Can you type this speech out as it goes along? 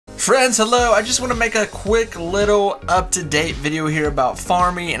Friends, hello. I just want to make a quick little up-to-date video here about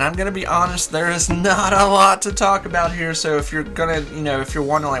Farmmi, and I'm gonna be honest, there is not a lot to talk about here. So if you're gonna, if you're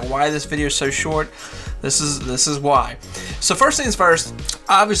wondering like why this video is so short, this is why. So first things first,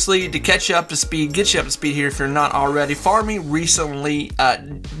 obviously to catch you up to speed, get you up to speed here if you're not already, Farmmi recently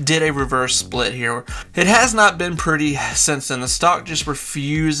did a reverse split here. It has not been pretty since then. The stock just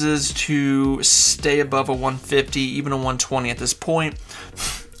refuses to stay above a 150, even a 120 at this point.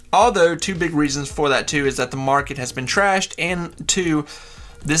 Although, two big reasons for that too is that the market has been trashed, and two,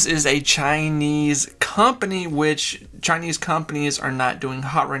 this is a Chinese company, which Chinese companies are not doing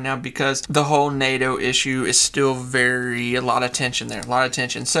hot right now because the whole NATO issue is still a lot of tension there, a lot of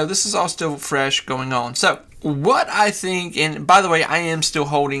tension. So this is all still fresh going on. So what I think, and by the way, I am still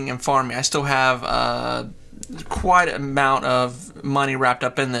holding in Farmmi. I still have quite an amount of money wrapped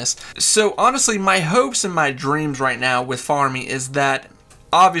up in this. So honestly, my hopes and my dreams right now with Farmmi is that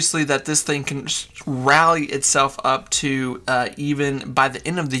obviously that this thing can rally itself up to even by the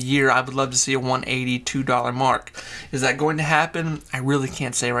end of the year. I would love to see a $182 mark. Is that going to happen? I really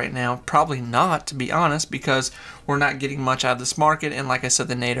can't say right now. Probably not, to be honest, because we're not getting much out of this market, and like I said,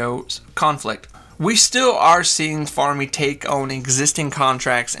 the NATO conflict. We still are seeing Farmmi take on existing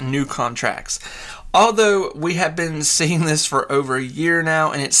contracts and new contracts. Although we have been seeing this for over a year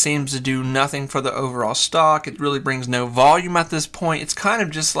now, and it seems to do nothing for the overall stock. It really brings no volume at this point. It's kind of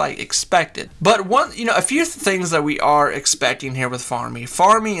just like expected. But a few things that we are expecting here with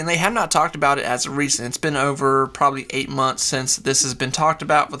Farmmi, and they have not talked about it as of recent. It's been over probably 8 months since this has been talked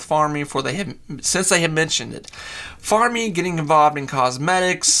about with Farmmi, since they have mentioned it. Farmmi getting involved in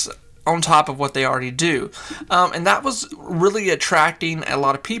cosmetics on top of what they already do, and that was really attracting a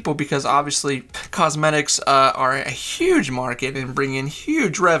lot of people because obviously cosmetics are a huge market and bring in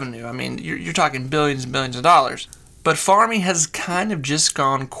huge revenue. I mean, you're talking billions and billions of dollars. But Farmmi has kind of just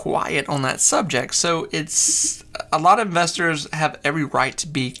gone quiet on that subject, so it's a lot of investors have every right to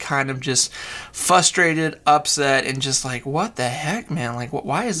be kind of just frustrated, upset, and just like, what the heck, man? Like,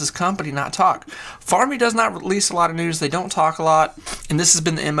 why is this company not talk? Farmmi does not release a lot of news. They don't talk a lot, and this has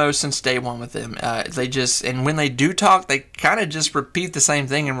been the MO since day one with them. And when they do talk, they kind of just repeat the same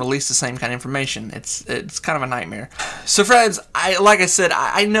thing and release the same kind of information. It's kind of a nightmare. So friends, like I said,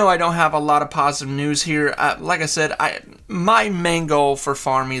 I know I don't have a lot of positive news here. Like I said, my main goal for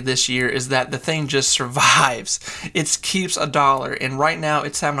Farmmi this year is that the thing just survives. It keeps $1, and right now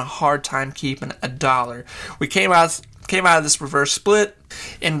it's having a hard time keeping $1. We came out of this reverse split,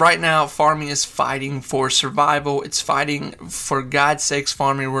 and right now Farmmi is fighting for survival. It's fighting for God's sakes.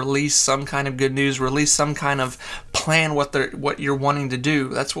 Farmmi, release some kind of good news, release some kind of plan what you're wanting to do.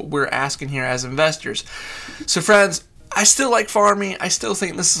 That's what we're asking here as investors. So friends, I still like Farmmi. I still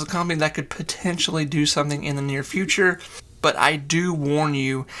think this is a company that could potentially do something in the near future, but I do warn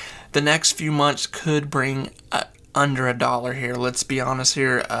you, the next few months could bring under $1 here. Let's be honest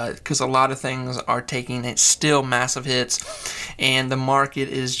here, because a lot of things are taking still massive hits, and the market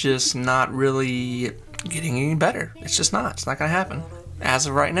is just not really getting any better. It's just not. It's not going to happen as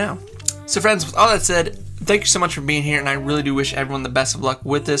of right now. So friends, with all that said, thank you so much for being here, and I really do wish everyone the best of luck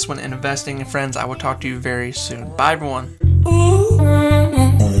with this one in investing. And friends, I will talk to you very soon. Bye everyone.